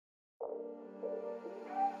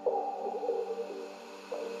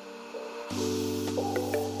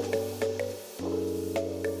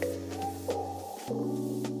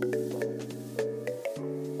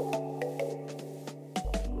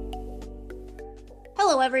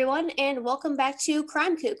Hello, everyone, and welcome back to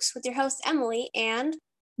Crime Kooks with your host Emily and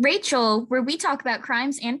Rachel, where we talk about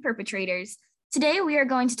crimes and perpetrators. Today, we are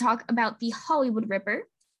going to talk about the Hollywood Ripper,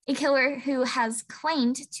 a killer who has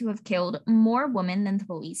claimed to have killed more women than the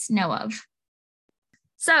police know of.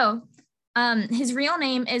 So, his real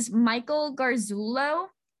name is Michael Garzullo.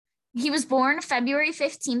 He was born February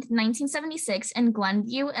 15th, 1976 in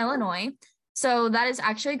Glenview, Illinois. So that is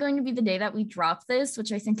actually going to be the day that we drop this,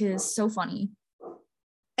 which I think is so funny.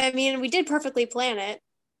 I mean, we did perfectly plan it.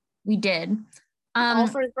 We did. All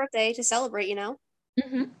for his birthday to celebrate, you know?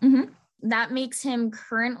 That makes him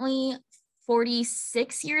currently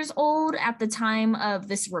 46 years old at the time of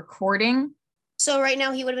this recording. So right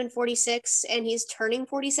now he would have been 46 and he's turning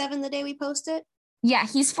 47 the day we post it? Yeah,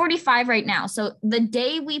 he's 45 right now. So the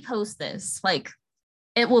day we post this,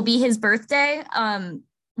 it will be his birthday,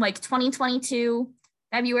 2022,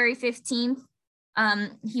 February 15th.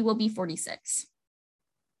 He will be 46.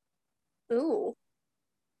 Ooh.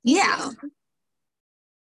 Yeah. Young.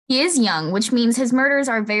 He is young, which means his murders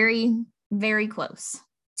are very, very close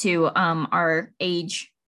to our age.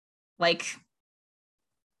 Like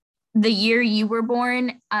the year you were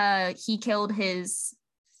born, he killed his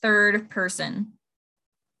third person.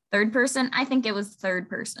 Third person? I think it was third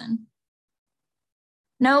person.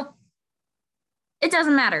 Nope. It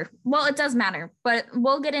doesn't matter. Well, it does matter, but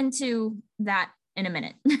we'll get into that in a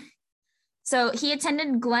minute. So he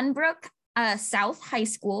attended Glenbrook South High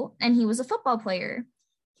School, and he was a football player.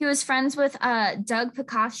 He was friends with Doug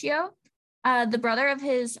Picacio, the brother of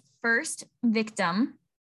his first victim,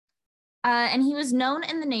 and he was known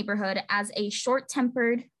in the neighborhood as a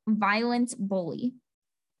short-tempered, violent bully.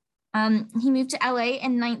 He moved to LA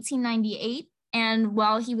in 1998, and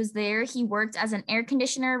while he was there, he worked as an air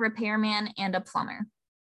conditioner, repairman, and a plumber.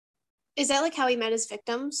 Is that like how he met his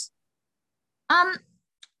victims?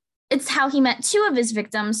 It's how he met two of his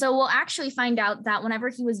victims. So we'll actually find out that whenever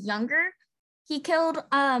he was younger, he killed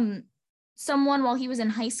someone while he was in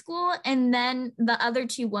high school, and then the other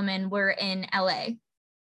two women were in LA.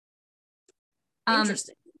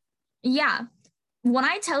 Interesting. Yeah. When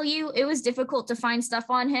I tell you it was difficult to find stuff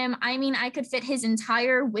on him, I mean, I could fit his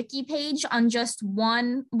entire wiki page on just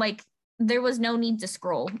one, there was no need to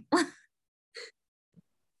scroll.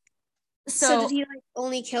 So did he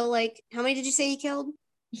only kill how many did you say he killed?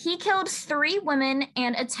 He killed 3 women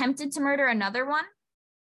and attempted to murder another one.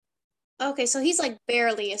 Okay, so he's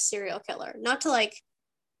barely a serial killer. Not to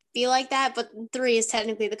be like that, but 3 is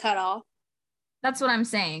technically the cutoff. That's what I'm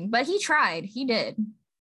saying. But he tried. He did.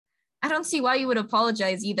 I don't see why you would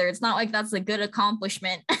apologize either. It's not like that's a good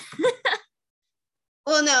accomplishment.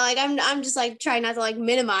 Well, no, I'm just trying not to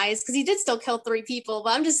minimize because he did still kill 3 people,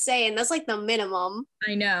 but I'm just saying that's the minimum.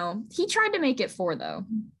 I know. He tried to make it 4 though.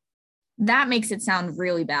 That makes it sound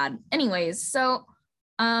really bad. Anyways, so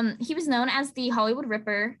he was known as the Hollywood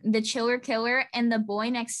Ripper, the Chiller Killer, and the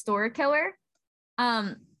Boy Next Door Killer.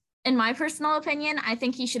 In my personal opinion, I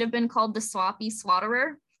think he should have been called the Sloppy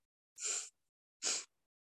Slaughterer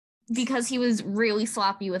because he was really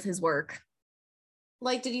sloppy with his work.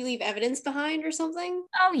 Did he leave evidence behind or something?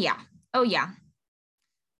 Oh, yeah.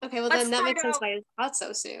 Okay, well, then that makes sense why he caught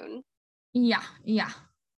so soon. Yeah.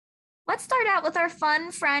 Let's start out with our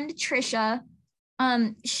fun friend, Trisha.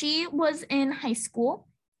 She was in high school.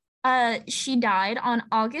 She died on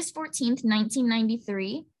August 14th,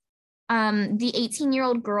 1993. The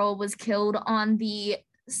 18-year-old girl was killed on the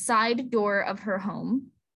side door of her home.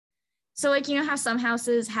 So, you know how some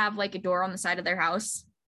houses have, a door on the side of their house?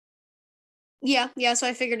 Yeah, so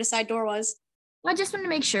I figured a side door was. Well, I just wanted to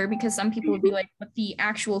make sure because some people would be like, what the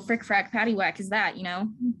actual frick-frack paddywhack is that, you know?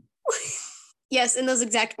 Yes, in those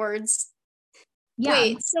exact words. Yeah.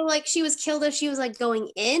 Wait, so she was killed as she was going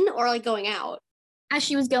in or going out? As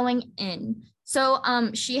she was going in. So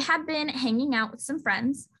she had been hanging out with some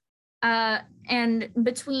friends. And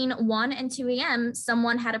between 1 and 2 a.m.,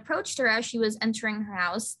 someone had approached her as she was entering her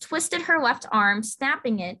house, twisted her left arm,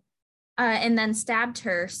 snapping it, and then stabbed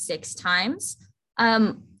her 6 times,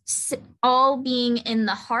 all being in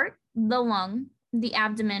the heart, the lung, the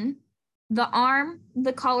abdomen, the arm,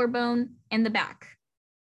 the collarbone, and the back.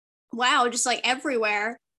 Wow, just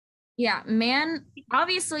everywhere. Yeah, man,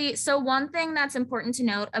 obviously. So one thing that's important to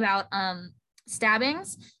note about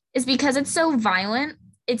stabbings is because it's so violent,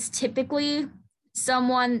 it's typically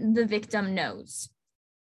someone the victim knows.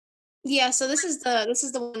 Yeah, so this is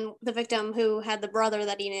the victim who had the brother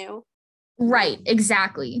that he knew. Right,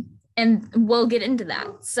 exactly. And we'll get into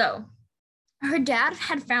that. So her dad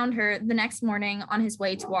had found her the next morning on his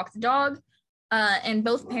way to walk the dog, and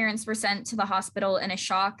both parents were sent to the hospital in a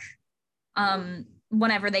shock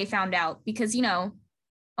whenever they found out because,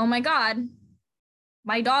 oh my God,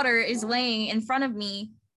 my daughter is laying in front of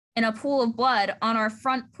me in a pool of blood on our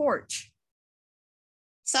front porch.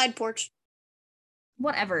 Side porch.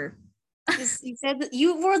 Whatever. You said that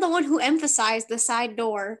you were the one who emphasized the side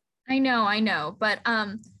door. I know. But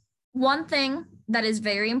one thing that is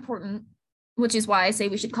very important, which is why I say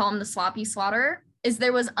we should call him the sloppy slaughterer, is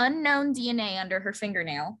there was unknown DNA under her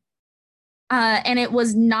fingernail. And it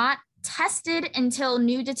was not tested until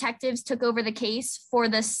new detectives took over the case for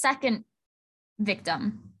the second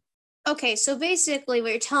victim. Okay, so basically what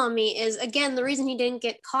you're telling me is, again, the reason he didn't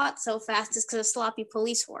get caught so fast is because of sloppy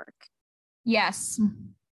police work. Yes.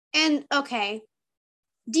 And, okay,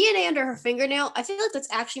 DNA under her fingernail, I feel like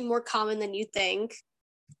that's actually more common than you think.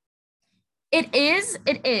 It is.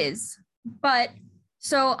 But,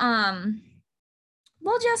 so,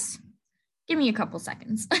 we'll just, give me a couple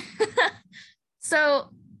seconds. So,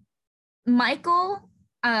 Michael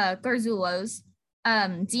Garzullo's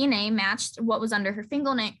DNA matched what was under her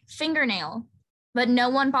fingernail, but no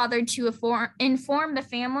one bothered to inform the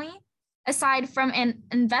family aside from an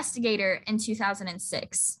investigator in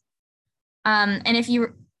 2006.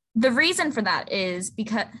 And the reason for that is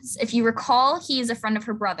because if you recall, he is a friend of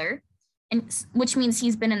her brother, and which means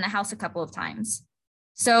he's been in the house a couple of times.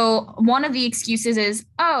 So one of the excuses is,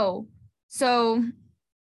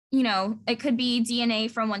 it could be DNA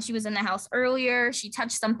from when she was in the house earlier. She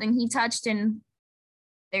touched something he touched, and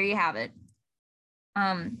there you have it.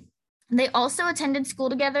 They also attended school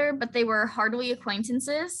together, but they were hardly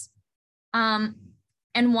acquaintances.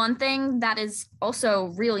 And one thing that is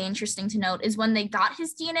also really interesting to note is when they got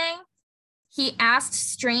his DNA, he asked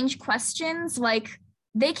strange questions like,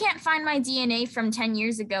 they can't find my DNA from 10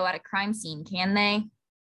 years ago at a crime scene, can they?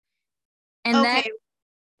 And okay,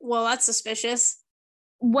 well, that's suspicious.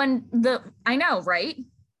 I know, right?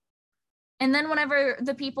 And then whenever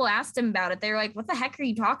the people asked him about it, they were like, what the heck are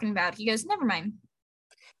you talking about? He goes, never mind.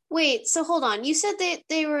 Wait, so hold on. You said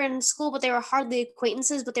they were in school, but they were hardly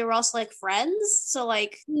acquaintances, but they were also like friends? So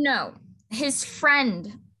like No, his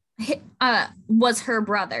friend was her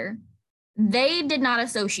brother. They did not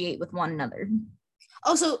associate with one another.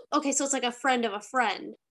 Oh, so okay, so it's like a friend of a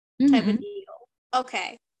friend type of deal.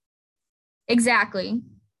 Okay. Exactly.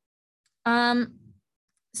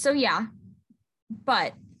 So yeah,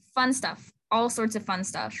 but fun stuff, all sorts of fun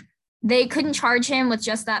stuff. They couldn't charge him with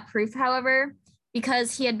just that proof, however,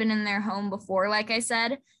 because he had been in their home before, like I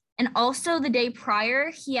said. And also the day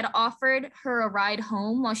prior, he had offered her a ride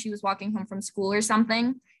home while she was walking home from school or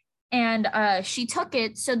something. And she took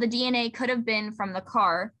it, so the DNA could have been from the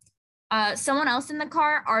car. Someone else in the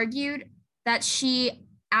car argued that she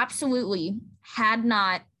absolutely had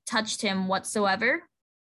not touched him whatsoever.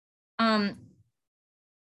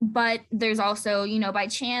 But there's also, by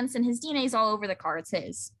chance, and his DNA is all over the car, it's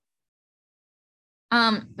his.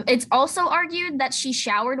 It's also argued that she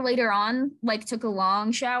showered later on, like took a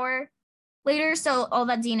long shower later, so all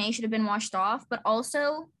that DNA should have been washed off. But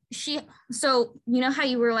also so how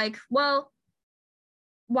you were like, well,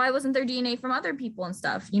 why wasn't there DNA from other people and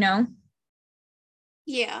stuff, Yeah.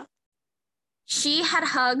 She had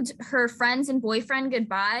hugged her friends and boyfriend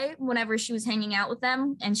goodbye whenever she was hanging out with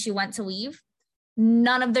them and she went to leave.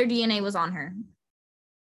 None of their DNA was on her.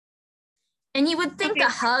 And you would think a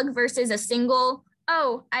hug versus a single,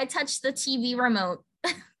 oh, I touched the TV remote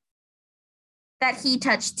that he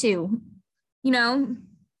touched too,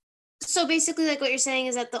 So basically, like what you're saying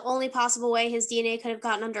is that the only possible way his DNA could have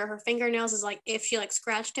gotten under her fingernails is like if she like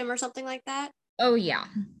scratched him or something like that? Oh, yeah.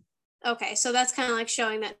 Okay, so that's kind of like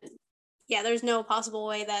showing that, yeah, there's no possible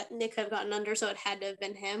way that Nick could have gotten under, so it had to have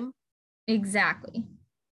been him. Exactly.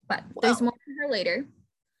 But there's more for her later.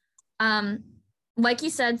 Like you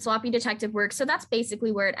said, sloppy detective work. So that's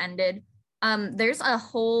basically where it ended. There's a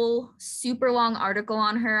whole super long article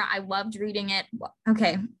on her. I loved reading it.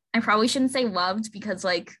 Okay, I probably shouldn't say loved because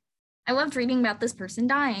like I loved reading about this person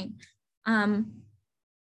dying. That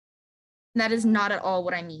is not at all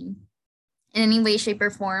what I mean in any way, shape, or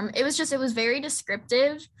form. It was very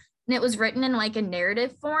descriptive, and it was written in like a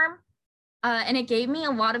narrative form. And it gave me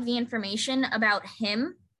a lot of the information about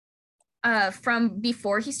him from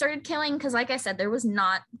before he started killing, because like I said, there was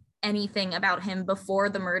not anything about him before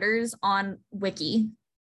the murders on Wiki.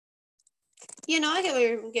 I get what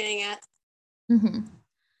you're getting at.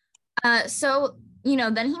 So,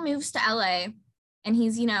 then he moves to LA and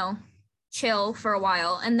he's, chill for a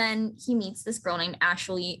while. And then he meets this girl named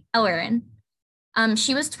Ashley Ellerin.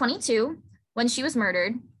 She was 22 when she was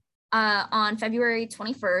murdered on February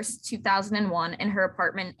 21st, 2001 in her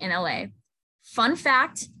apartment in LA. Fun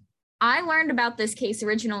fact, I learned about this case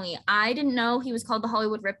originally. I didn't know he was called the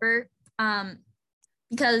Hollywood Ripper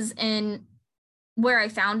because in where I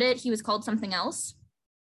found it, he was called something else.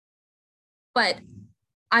 But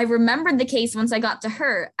I remembered the case once I got to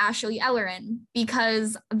her, Ashley Ellerin,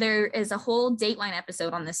 because there is a whole Dateline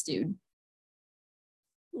episode on this dude.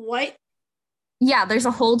 What? Yeah, there's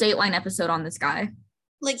a whole Dateline episode on this guy.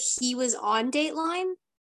 Like he was on Dateline?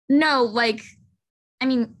 No, like, I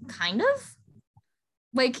mean, kind of.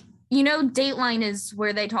 Like, Dateline is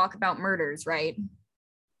where they talk about murders, right?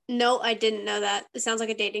 No, I didn't know that. It sounds like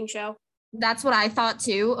a dating show. That's what I thought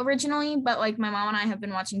too originally, but like my mom and I have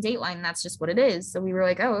been watching Dateline, and that's just what it is. So we were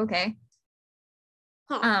like, oh, okay.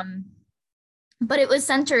 Huh. But it was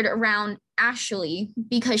centered around Ashley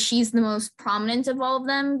because she's the most prominent of all of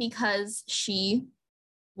them because she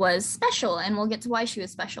was special, and we'll get to why she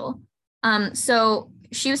was special. So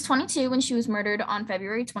she was 22 when she was murdered on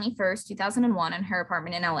February 21st, 2001 in her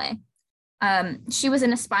apartment in LA. She was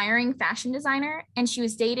an aspiring fashion designer, and she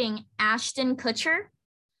was dating Ashton Kutcher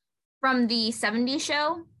from the 70s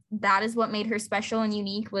show. That is what made her special and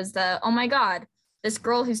unique, was oh my God, this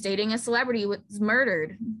girl who's dating a celebrity was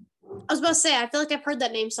murdered. I was about to say, I feel like I've heard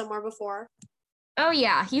that name somewhere before. Oh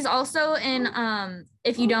yeah, he's also in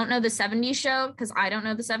if you don't know the 70s show, because I don't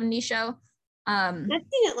know the 70s show. I've seen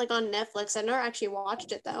it like on Netflix. I never actually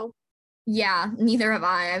watched it though. Yeah, neither have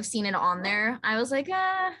I. I've seen it on there. I was like,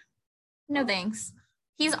 no thanks.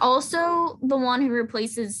 He's also the one who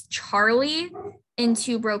replaces Charlie in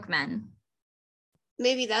Two Broke Men.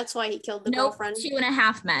 Maybe that's why he killed the Nope, girlfriend.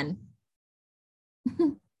 2.5 Men.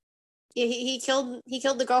 Yeah, he killed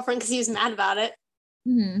the girlfriend because he was mad about it.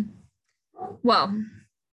 Mm-hmm. Well,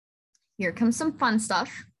 here comes some fun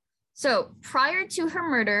stuff. So prior to her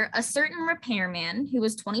murder, a certain repairman who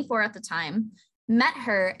was 24 at the time met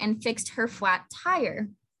her and fixed her flat tire.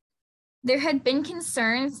 There had been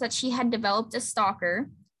concerns that she had developed a stalker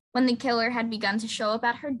when the killer had begun to show up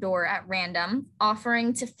at her door at random,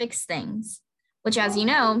 offering to fix things, which, as you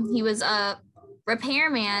know, he was a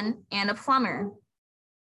repairman and a plumber.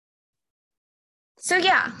 So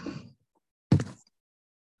yeah,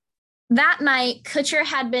 that night, Kutcher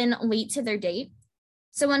had been late to their date.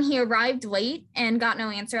 So when he arrived late and got no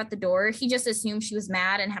answer at the door, he just assumed she was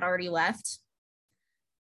mad and had already left.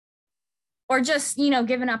 Or just,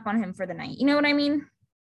 given up on him for the night. You know what I mean?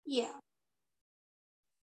 Yeah.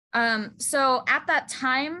 So at that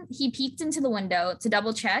time, he peeked into the window to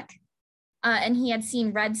double check, and he had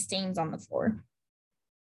seen red stains on the floor.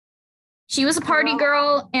 She was a party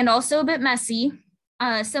girl and also a bit messy,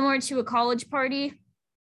 similar to a college party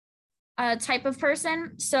type of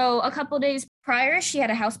person. So a couple days prior, she had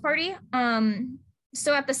a house party.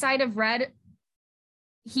 So at the sight of red,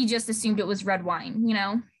 he just assumed it was red wine,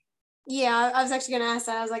 Yeah, I was actually gonna ask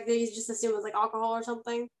that. I was like, did he just assume it was like alcohol or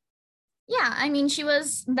something? Yeah, I mean, she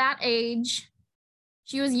was that age.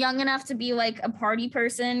 She was young enough to be like a party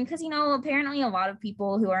person because, apparently a lot of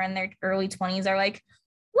people who are in their early 20s are like,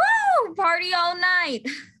 woo, party all night.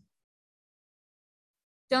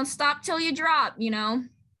 Don't stop till you drop,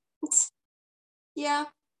 Yeah.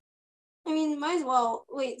 I mean, might as well.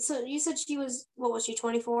 Wait, so you said what was she,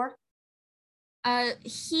 24?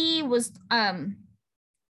 She was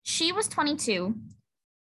 22.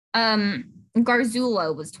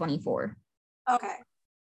 Garzula was 24. Okay.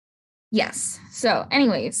 Yes. So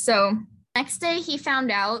anyways, next day he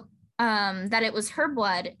found out that it was her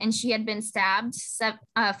blood and she had been stabbed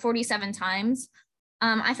 47 times.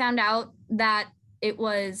 I found out that it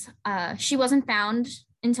was she wasn't found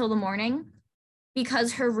until the morning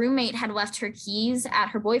because her roommate had left her keys at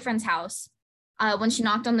her boyfriend's house. When she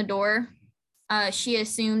knocked on the door, she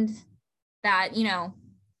assumed that,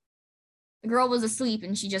 the girl was asleep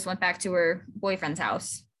and she just went back to her boyfriend's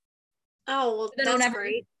house. Oh, well, that's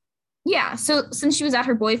great. Yeah, so since she was at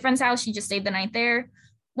her boyfriend's house, she just stayed the night there,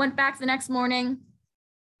 went back the next morning.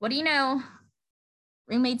 What do you know?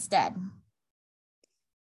 Roommate's dead.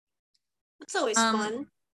 It's always fun.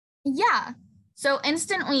 Yeah. So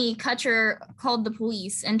instantly, Kutcher called the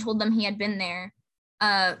police and told them he had been there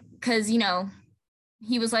because,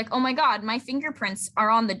 he was like, oh my God, my fingerprints are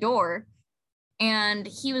on the door. And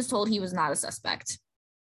he was told he was not a suspect.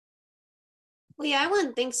 Well, yeah, I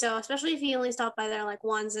wouldn't think so, especially if he only stopped by there like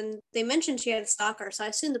once. And they mentioned she had a stalker, so I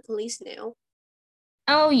assume the police knew.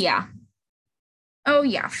 Oh, yeah.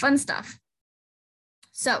 Fun stuff.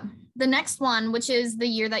 So the next one, which is the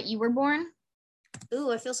year that you were born.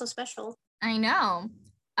 Ooh, I feel so special. I know.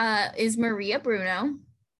 Is Maria Bruno.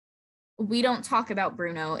 We don't talk about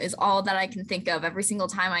Bruno is all that I can think of every single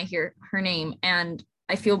time I hear her name. And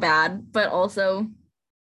I feel bad, but also.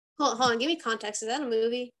 Hold on, give me context. Is that a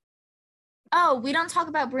movie? Oh, We Don't Talk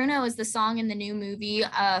About Bruno is the song in the new movie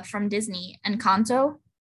from Disney, Encanto.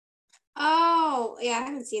 Oh, yeah, I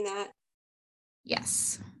haven't seen that.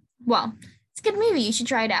 Yes. Well, it's a good movie. You should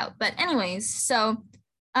try it out. But anyways, so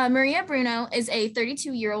Maria Bruno is a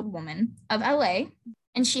 32-year-old woman of LA,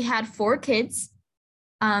 and she had 4 kids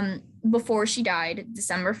before she died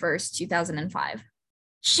December 1st, 2005.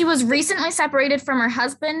 She was recently separated from her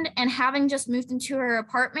husband, and having just moved into her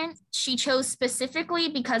apartment, she chose specifically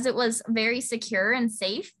because it was very secure and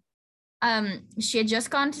safe. She had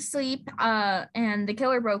just gone to sleep, and the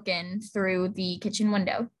killer broke in through the kitchen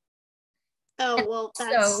window. Oh, well,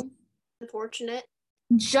 that's So unfortunate.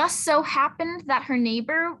 just so happened that her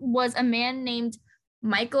neighbor was a man named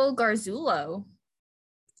Michael Garzullo.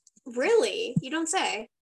 Really? You don't say.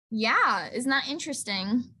 Yeah, isn't that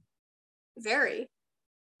interesting? Very.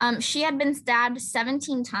 She had been stabbed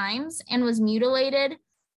 17 times and was mutilated.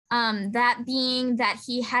 That being that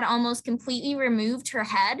he had almost completely removed her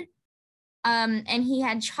head, and he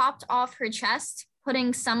had chopped off her chest,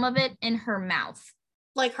 putting some of it in her mouth.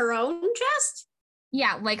 Like her own chest?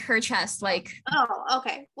 Yeah, like her chest, like. Oh,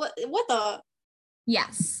 okay. What the?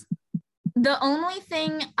 Yes. The only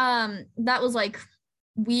thing that was like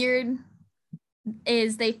weird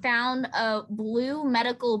is they found a blue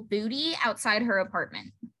medical booty outside her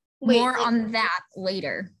apartment. Wait, More like, on that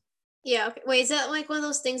later. yeah, okay. Wait, is that like one of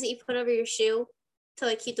those things that you put over your shoe to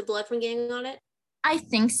like keep the blood from getting on it? I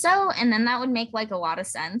think so, and then that would make like a lot of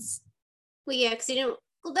sense. Well, yeah, because you didn't.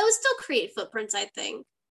 Well, that would still create footprints, I think.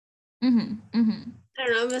 Mm-hmm. Mm-hmm. I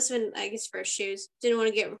don't know. It must have been, I guess, for his shoes. Didn't want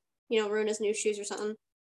to get, ruin his new shoes or something.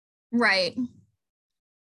 Right.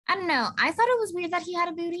 I don't know. I thought it was weird that he had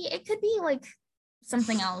a booty. It could be like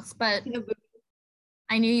something else, but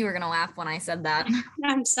I knew you were gonna laugh when I said that.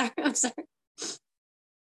 I'm sorry. I'm sorry.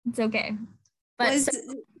 It's okay. But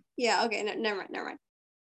yeah, okay. No, never mind.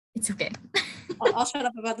 It's okay. I'll shut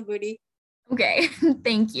up about the booty. Okay.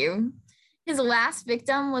 Thank you. His last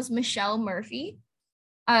victim was Michelle Murphy.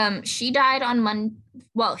 She died on Monday.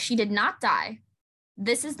 Well, she did not die.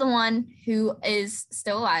 This is the one who is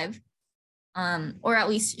still alive. Or at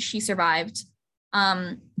least she survived.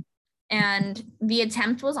 And the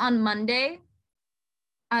attempt was on Monday,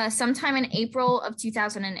 sometime in April of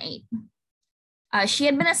 2008. She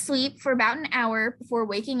had been asleep for about an hour before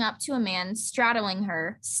waking up to a man straddling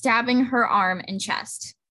her, stabbing her arm and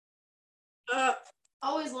chest.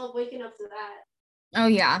 Always love waking up to that. Oh,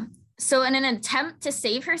 yeah. So in an attempt to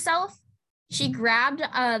save herself, she grabbed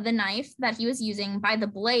the knife that he was using by the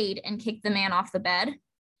blade and kicked the man off the bed.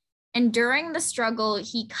 And during the struggle,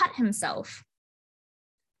 he cut himself.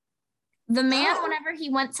 The man, whenever he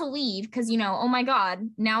went to leave, because, oh my God,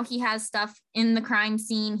 now he has stuff in the crime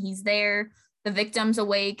scene. He's there. The victim's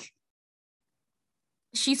awake.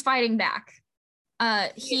 She's fighting back.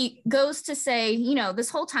 He goes to say, this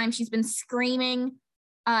whole time she's been screaming,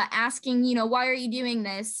 asking, why are you doing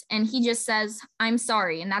this? And he just says, I'm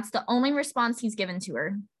sorry. And that's the only response he's given to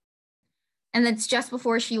her. And that's just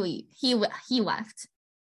before he left.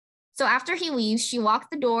 So after he leaves, she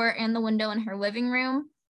locked the door and the window in her living room.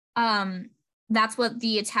 That's what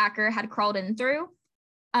the attacker had crawled in through.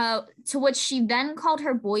 To which she then called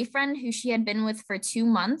her boyfriend, who she had been with for 2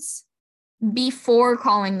 months, before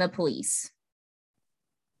calling the police.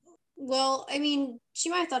 Well, I mean, she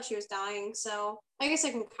might have thought she was dying, so I guess I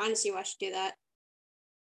can kind of see why she'd do that.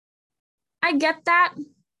 I get that.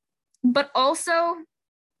 But also,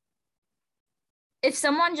 if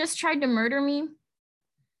someone just tried to murder me,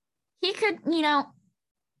 he could,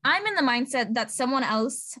 I'm in the mindset that someone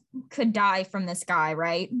else could die from this guy,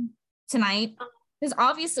 right? Tonight. Because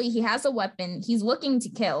obviously he has a weapon. He's looking to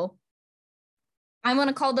kill. I'm going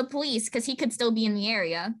to call the police because he could still be in the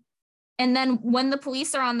area. And then when the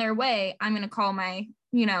police are on their way, I'm going to call my,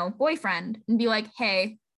 boyfriend and be like,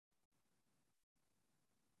 hey,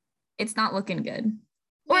 it's not looking good.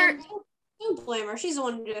 Or don't blame her. She's the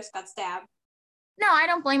one who just got stabbed. No, I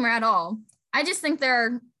don't blame her at all. I just think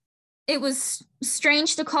it was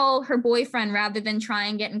strange to call her boyfriend rather than try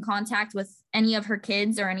and get in contact with any of her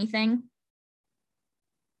kids or anything.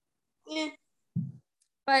 Yeah.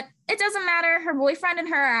 But it doesn't matter. Her boyfriend and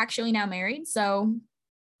her are actually now married, so.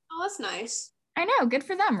 Oh, that's nice. I know, good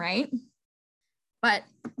for them, right? But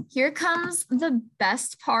here comes the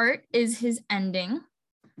best part, is his ending.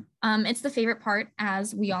 It's the favorite part,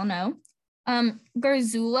 as we all know.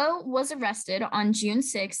 Garzullo was arrested on June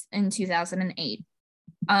 6th in 2008.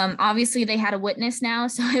 Obviously, they had a witness now,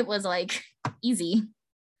 so it was like easy.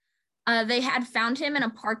 They had found him in a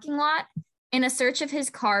parking lot, and a search of his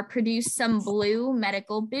car produced some blue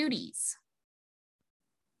medical booties.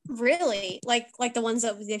 Really? Like the ones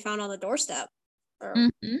that they found on the doorstep? Or...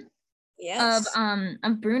 Mm-hmm. Yes.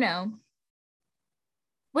 Of Bruno.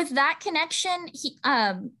 With that connection,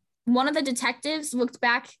 one of the detectives looked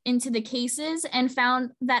back into the cases and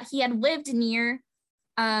found that he had lived near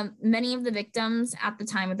many of the victims at the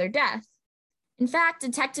time of their death. In fact,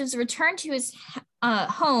 detectives returned to his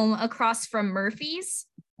home across from Murphy's,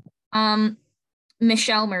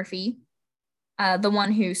 Michelle Murphy, the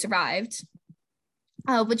one who survived,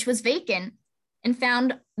 which was vacant, and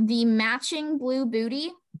found the matching blue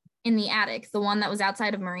booty in the attic, the one that was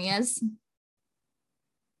outside of Maria's,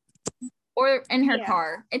 or in her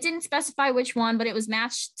car. It didn't specify which one, but it was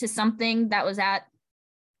matched to something that was at,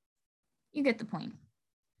 you get the point.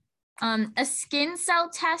 A skin cell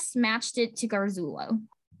test matched it to Garzullo.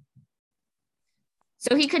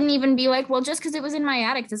 So he couldn't even be like, well, just because it was in my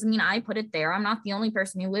attic doesn't mean I put it there. I'm not the only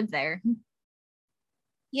person who lived there.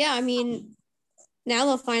 Yeah, I mean, now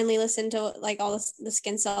they'll finally listen to like all the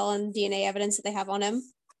skin cell and DNA evidence that they have on him.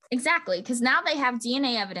 Exactly, because now they have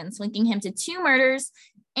DNA evidence linking him to 2 murders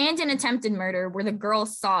and an attempted murder where the girl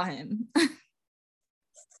saw him.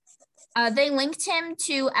 They linked him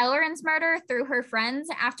to Ellerin's murder through her friends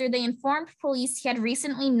after they informed police he had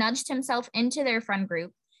recently nudged himself into their friend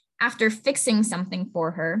group after fixing something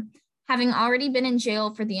for her. Having already been in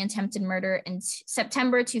jail for the attempted murder in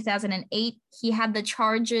September 2008, he had the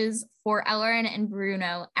charges for Ellerin and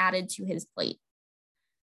Bruno added to his plate.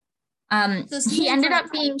 He ended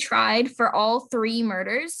up being tried for all 3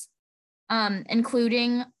 murders,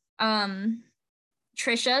 including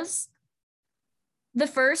Trisha's. The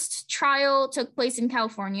first trial took place in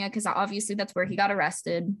California because obviously that's where he got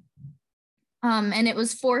arrested. And it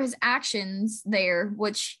was for his actions there,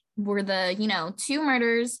 which were the, 2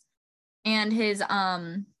 murders and his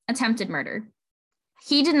attempted murder.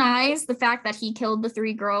 He denies the fact that he killed the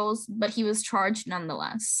 3 girls, but he was charged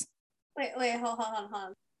nonetheless. Wait, hold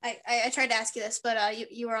on. I tried to ask you this,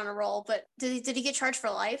 but you were on a roll. But did he get charged for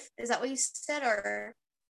life? Is that what you said, or?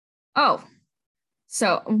 Oh,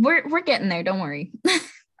 so we're getting there. Don't worry.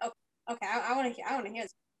 Oh, okay. I want to hear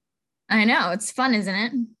this. I know, it's fun, isn't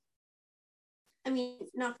it? I mean,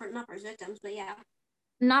 not for his victims, but yeah.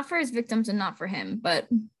 Not for his victims and not for him, but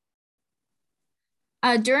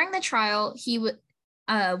during the trial, he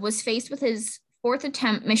was faced with his 4th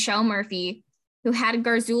attempt, Michelle Murphy, who had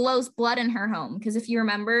Garzullo's blood in her home. Because if you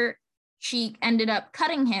remember, she ended up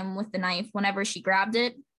cutting him with the knife whenever she grabbed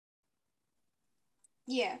it.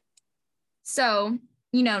 Yeah. So,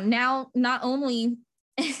 now not only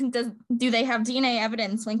do they have DNA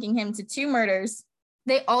evidence linking him to 2 murders,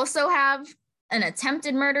 they also have an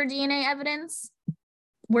attempted murder DNA evidence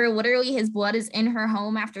where literally his blood is in her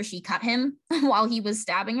home after she cut him while he was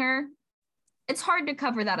stabbing her. It's hard to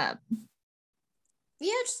cover that up.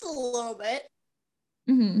 Yeah, just a little bit.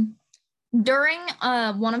 Mm-hmm. During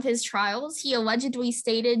one of his trials, he allegedly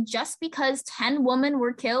stated just because 10 women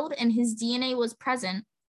were killed and his DNA was present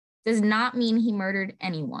does not mean he murdered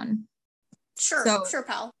anyone. Sure,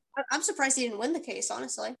 pal. I'm surprised he didn't win the case,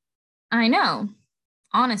 honestly. I know.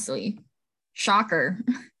 Honestly. Shocker.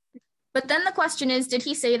 But then the question is, did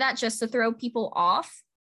he say that just to throw people off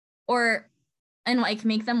and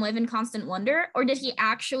make them live in constant wonder? Or did he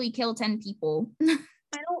actually kill 10 people?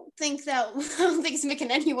 I don't think he's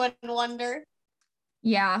making anyone wonder.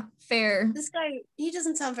 Yeah, fair. This guy, he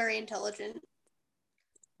doesn't sound very intelligent.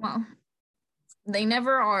 Well, they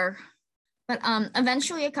never are. But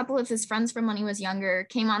eventually a couple of his friends from when he was younger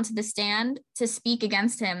came onto the stand to speak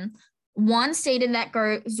against him. One stated that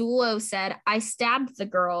Garzullo said, "I stabbed the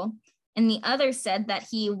girl," and the other said that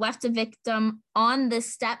he left a victim on the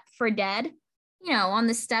step for dead, on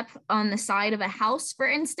the step on the side of a house, for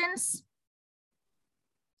instance.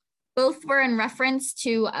 Both were in reference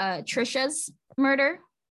to Trisha's murder.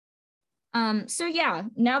 So yeah,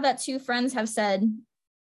 now that 2 friends have said,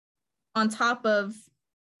 on top of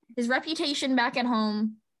his reputation back at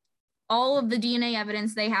home, all of the DNA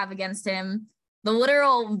evidence they have against him, the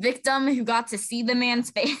literal victim who got to see the man's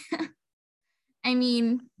face, I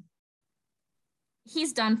mean,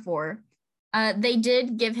 he's done for. They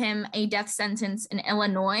did give him a death sentence in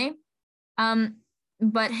Illinois,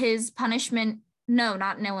 but his punishment, no,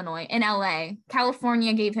 not in Illinois, in LA.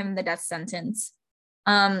 California gave him the death sentence.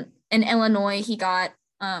 In Illinois, he got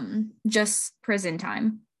just prison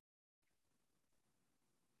time.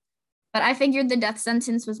 But I figured the death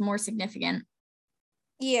sentence was more significant.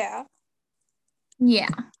 Yeah. Yeah.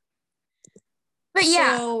 But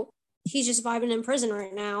yeah. So he's just vibing in prison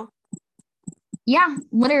right now. Yeah,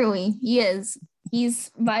 literally, he is.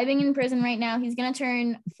 He's vibing in prison right now. He's going to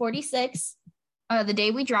turn 46 the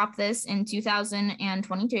day we drop this in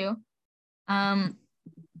 2022. I'm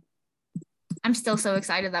still so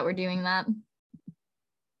excited that we're doing that.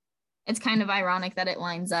 It's kind of ironic that it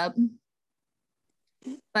lines up.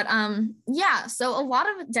 But yeah, so a lot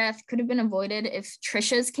of death could have been avoided if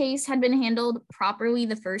Trisha's case had been handled properly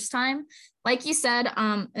the first time. Like you said,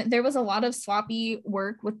 there was a lot of sloppy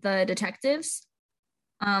work with the detectives,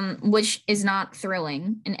 which is not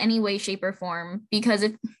thrilling in any way, shape, or form. Because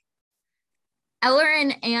if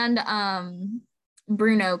Ellerin and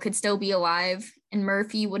Bruno could still be alive, and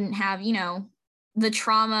Murphy wouldn't have, the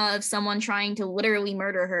trauma of someone trying to literally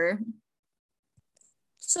murder her.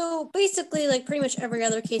 So basically, like pretty much every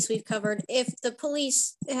other case we've covered, if the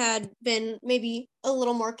police had been maybe a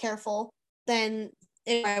little more careful, then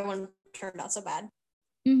it wouldn't have turned out so bad.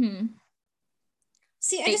 Mm-hmm.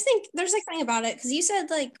 See, I just think there's like something about it because you said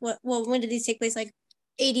like when did these take place? Like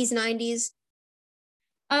 80s, 90s.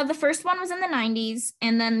 The first one was in the 90s,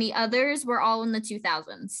 and then the others were all in the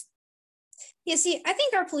 2000s. Yeah, see, I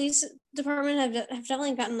think our police department have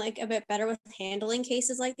definitely gotten like a bit better with handling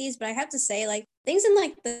cases like these, but I have to say, like things in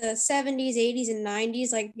like the 70s, 80s, and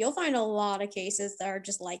 90s, like you'll find a lot of cases that are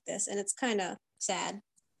just like this, and it's kind of sad.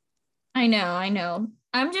 I know.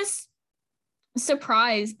 I'm just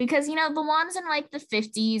surprised because, the ones in like the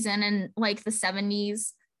 50s and in like the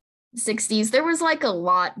 70s, 60s, there was like a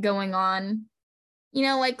lot going on,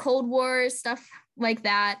 like Cold War stuff like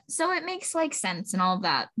that. So it makes like sense and all of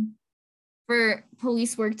that for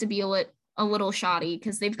police work to be a little shoddy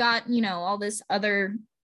because they've got, all this other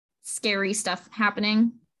scary stuff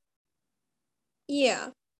happening. Yeah.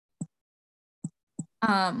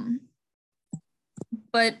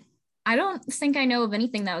 But I don't think I know of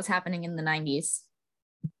anything that was happening in the 90s.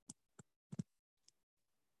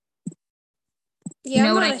 Yeah,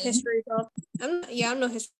 I'm not a history buff. I'm no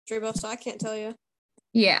history buff, so I can't tell you.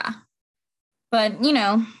 Yeah. But,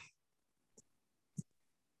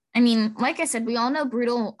 I mean, like I said, we all know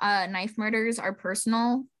brutal knife murders are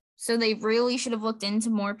personal, so they really should have looked into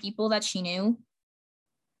more people that she knew.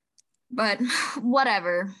 But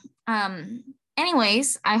whatever.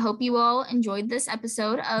 Anyways, I hope you all enjoyed this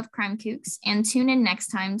episode of Crime Kooks and tune in next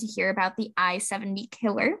time to hear about the I-70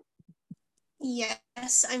 killer.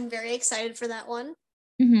 Yes, I'm very excited for that one.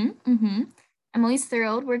 Emily's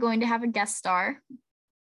thrilled. We're going to have a guest star.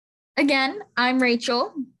 Again, I'm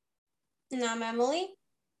Rachel. And I'm Emily.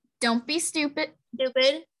 Don't be stupid.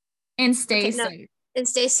 Stupid. And stay safe. No. And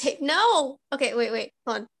stay safe. No. Okay, wait.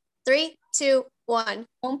 Hold on. 3, 2, 1.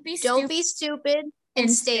 Don't be stupid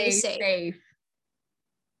and stay safe.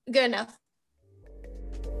 Good enough.